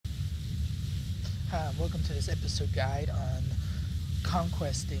Hi, welcome to this episode guide on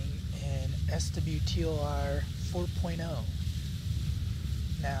conquesting in SWTOR 4.0.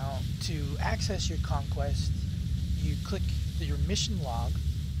 Now, to access your conquest, you click your mission log,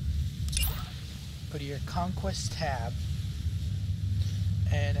 go to your conquest tab,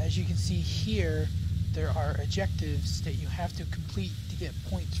 and as you can see here, there are objectives that you have to complete to get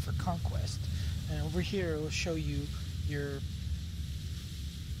points for conquest. And over here, it will show you your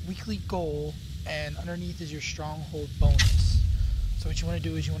weekly goal, and underneath is your stronghold bonus. So what you want to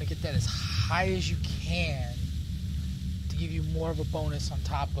do is you want to get that as high as you can to give you more of a bonus on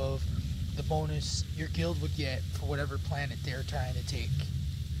top of the bonus your guild would get for whatever planet they're trying to take.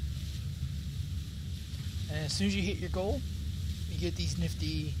 And as soon as you hit your goal, you get these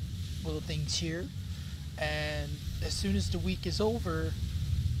nifty little things here. And as soon as the week is over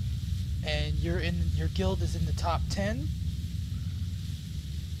and your guild is in the top 10,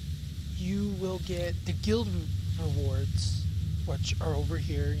 you will get the guild rewards, which are over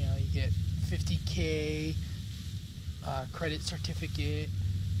here. You know, you get 50k credit certificate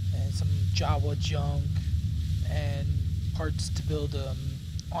and some Jawa junk and parts to build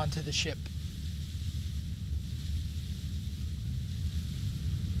onto the ship.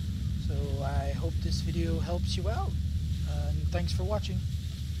 So I hope this video helps you out, and thanks for watching.